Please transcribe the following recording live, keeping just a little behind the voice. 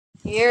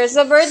Here's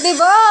a birthday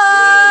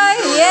boy!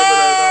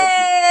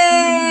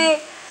 Yay!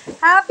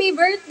 Happy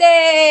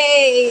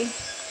birthday!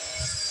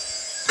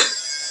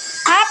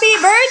 Happy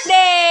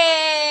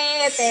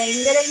birthday!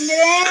 Ding, ding,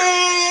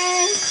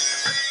 ding.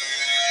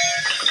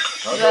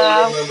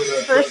 The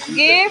first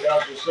gift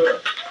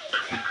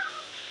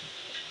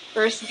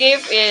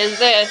is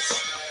this.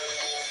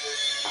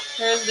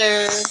 Here's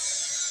their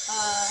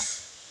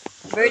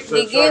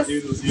birthday gift.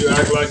 You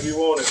act like you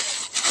want it.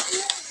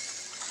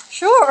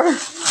 Sure.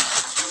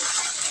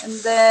 And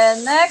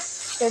then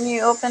next, can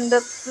you open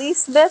that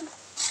please, Beth?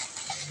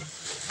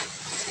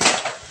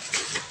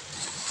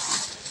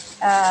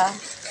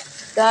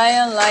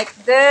 Dion like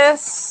this.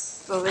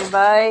 So we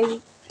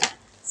buy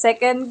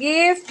second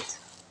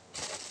gift.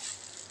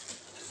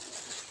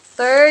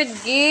 Third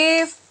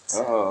gift.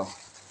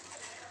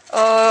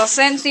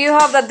 Since you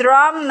have the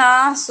drum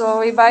na, so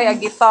we buy a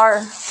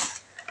guitar.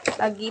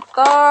 A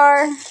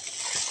guitar.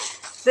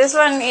 This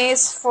one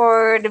is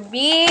for the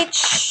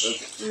beach.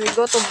 We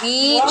go to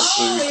beach.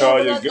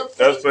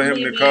 That's for him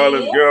to call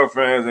his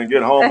girlfriends and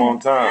get home on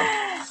time.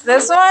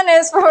 This one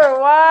is for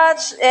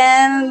watch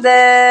and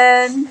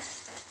then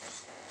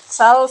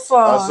cell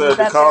phone. I said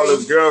to call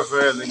his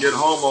girlfriends and get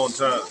home on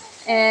time.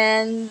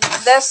 And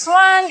this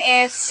one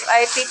is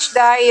I teach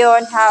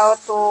Dion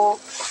how to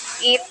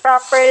eat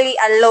properly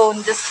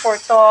alone, just for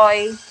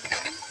toy.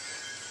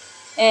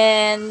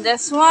 And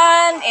this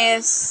one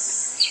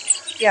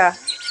is, yeah,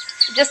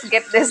 just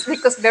get this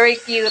because very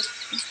cute.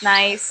 It's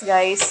nice,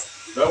 guys.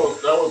 That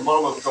was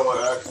Mama's toy,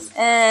 actually.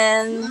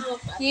 And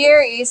here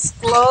is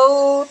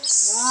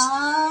clothes.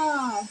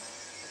 Wow.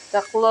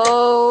 The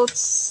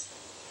clothes.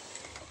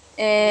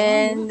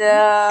 And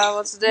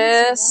what's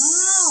this?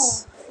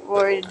 Wow.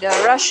 For the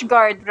rush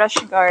guard.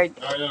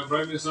 Yeah,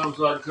 bring me something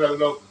so I can cut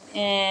it open.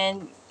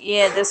 And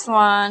yeah, this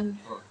one.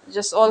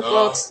 Just all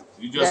clothes.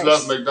 You just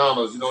guys. left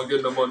McDonald's. You don't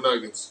get no more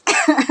nuggets.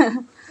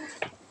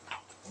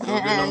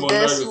 And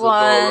this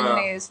one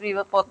is, we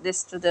will put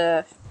this to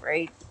the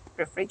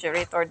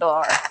refrigerator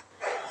door.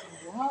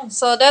 Wow.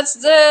 So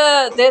that's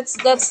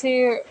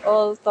here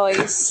all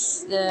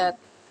toys that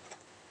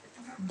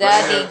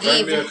Daddy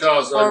Bring me a gave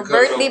car so I for can cut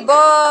it birthday open.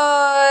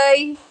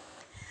 boy.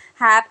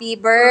 Happy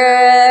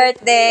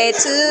birthday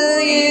to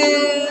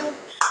you.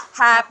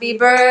 Happy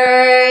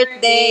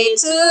birthday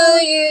to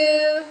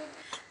you.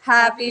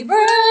 Happy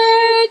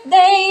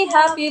birthday,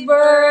 happy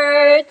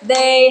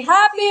birthday,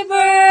 happy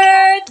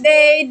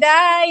birthday,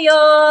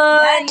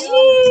 Dion.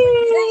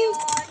 Yay!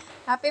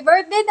 Happy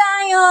birthday,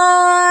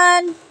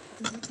 Dion.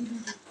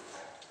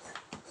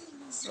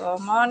 So,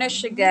 muna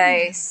siya,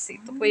 guys.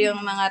 Ito po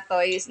yung mga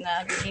toys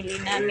na binili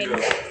namin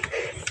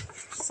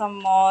sa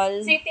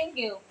mall. Say thank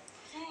you.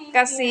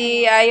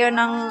 Kasi ayaw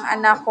ng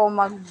anak ko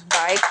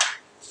mag-bike.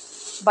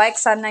 Bike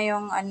sana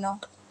yung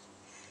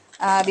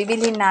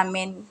bibilhin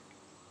namin.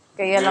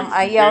 Kaya lang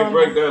ayaw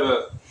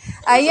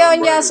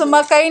niya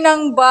sumakay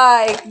ng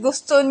bike.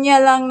 Gusto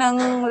niya lang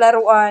ng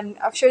laruan.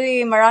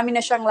 Actually, marami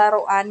na siyang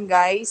laruan,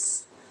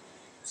 guys.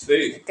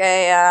 Steve.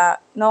 Kaya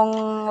nung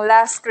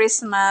last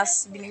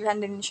Christmas,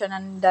 binilhan din siya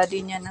ng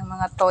daddy niya ng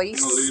mga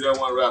toys.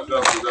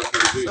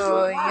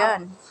 So,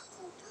 yan.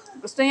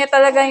 Gusto niya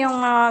talaga yung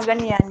mga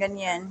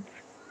ganyan.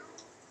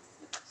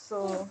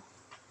 So,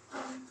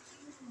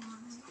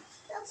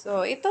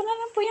 ito na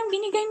lang po yung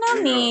binigay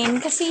namin.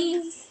 Kasi,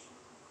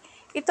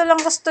 ito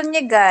lang gusto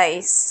niya,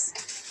 guys.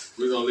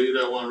 We're gonna leave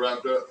that one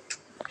wrapped up.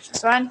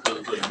 This one? For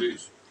the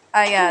beach.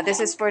 Yeah,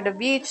 this is for the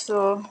beach.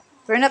 So,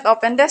 we're not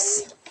open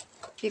this.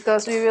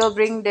 Because we will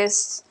bring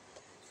this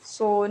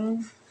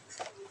soon.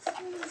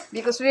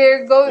 Because we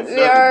are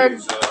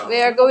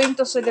going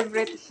to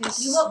celebrate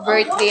his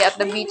birthday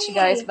at the beach,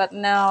 guys. But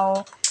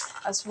now,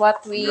 as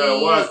what we... You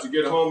gotta watch to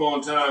get home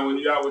on time when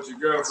you're out with your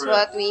girlfriend.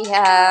 What we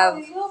have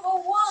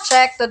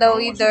checked to the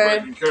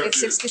weather, it's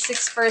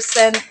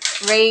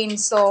 66% rain.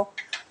 So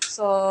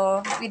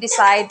we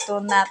decide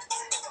to not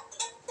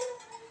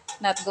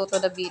go to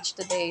the beach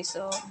today.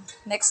 So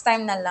next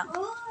time na lang.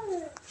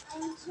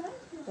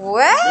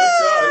 Wow!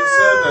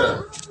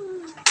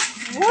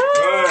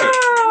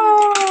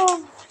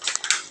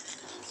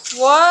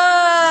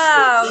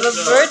 Wow! The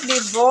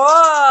birthday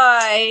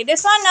boy.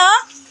 This one,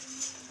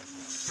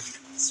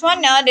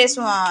 This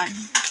one.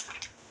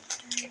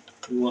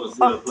 You want to see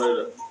that play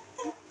that?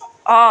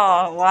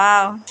 Oh,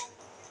 wow.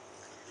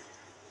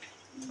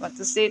 What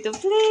to say to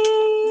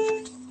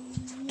play?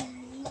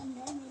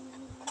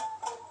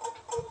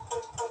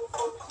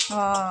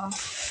 Oh.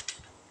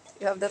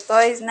 You have the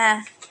toys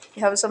na.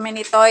 You have so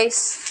many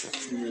toys.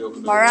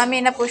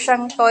 Marami na po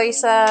siyang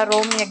toys sa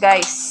room niya,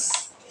 guys.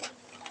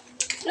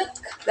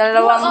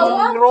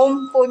 Dalawang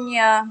room po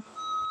niya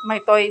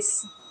may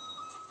toys.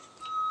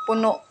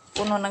 Puno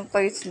ng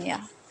toys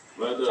niya.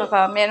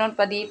 Saka meron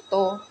pa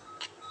dito.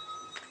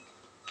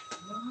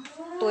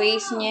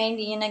 Toys niya,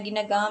 hindi niya na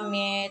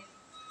ginagamit.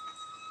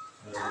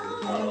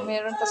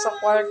 Meron pa sa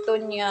kwarto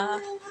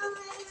niya.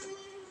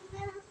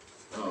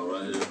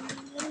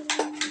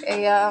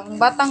 Kaya ang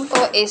batang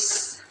to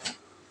is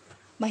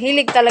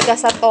mahilig talaga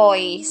sa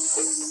toys.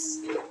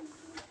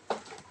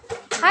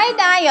 Hi,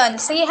 Dayon.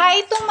 Say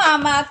hi to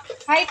Mama.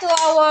 Hi to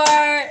our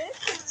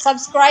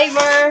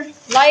subscriber,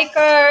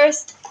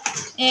 likers,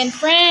 and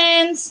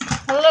friends.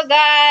 Hello,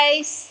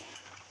 guys.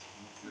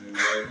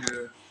 Right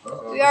here.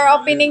 Uh-oh. We are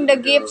opening the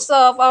gifts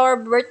of our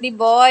birthday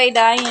boy,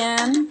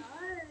 Dayan.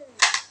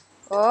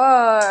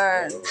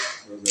 Or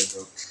Where'd that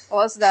go?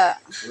 what's that?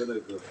 Where'd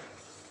that go?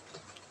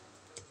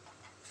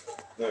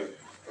 There.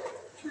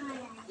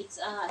 It's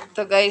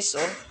Ito, guys.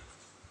 Oh.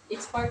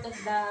 it's part of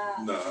the.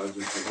 No, I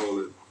just can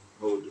hold it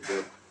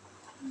together.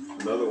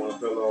 Another one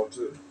fell off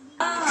too.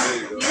 There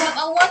you go. You have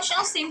a watch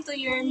now same to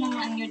your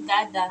naman your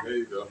dada. There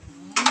you go.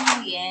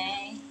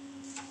 Yay.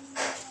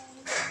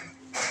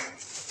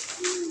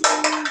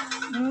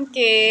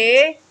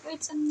 Okay.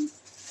 Wait, some.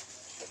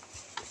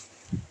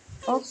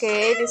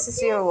 Okay, this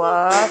is your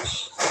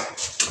watch.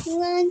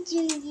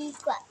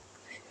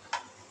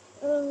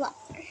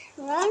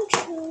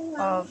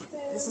 Oh,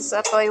 this is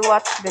a toy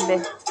watch,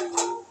 bebe.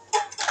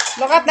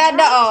 Look at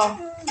Dada, oh.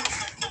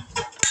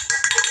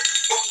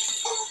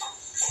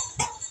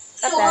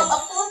 Look at Dada.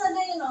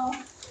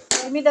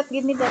 Give me that,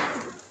 give me that.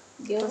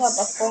 You have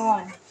a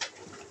phone.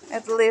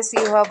 At least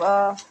you have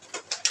a...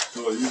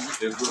 So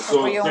if it's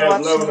For so yung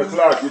past watch 11 mo.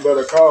 o'clock, you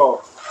better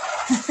call.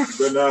 You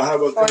better not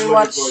have us Toy come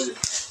watch. looking for you.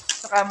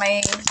 Saka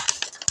may...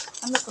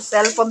 Ano to?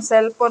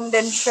 Cellphone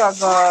din siya,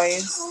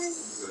 guys.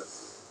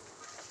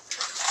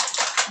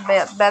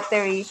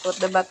 Battery. Put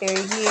the battery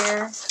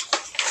here.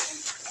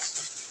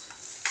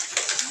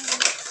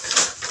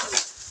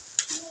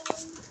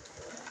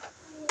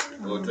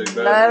 Oh, take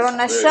Laro batteries.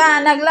 na There you siya.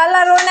 go.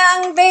 Naglalaro na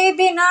ang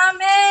baby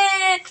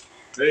namin.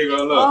 There you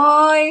go, look.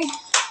 Oy.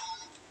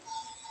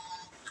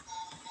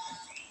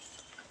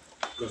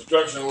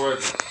 Construction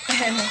worker.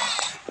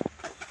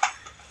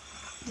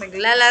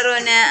 Naglalaro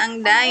na ang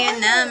Dayan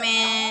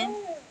namin.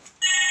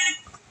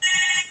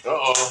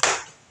 Uh-oh.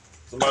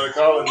 Somebody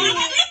calling you.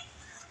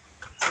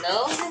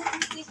 Hello?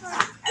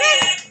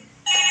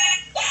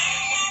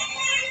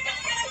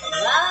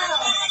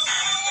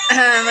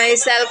 Wow. May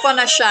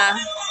cellphone na siya.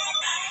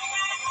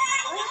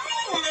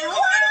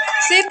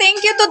 Say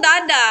thank you to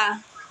Dada.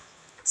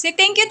 Say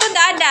thank you to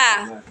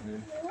Dada.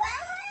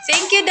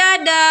 Thank you,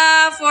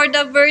 Dada, for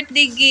the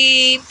birthday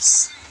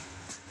gifts.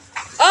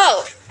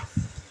 Oh!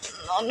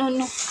 No, no,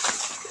 no.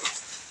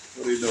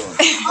 What are you doing?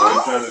 Oh,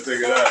 you trying to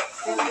take it out?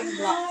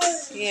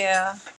 Yeah.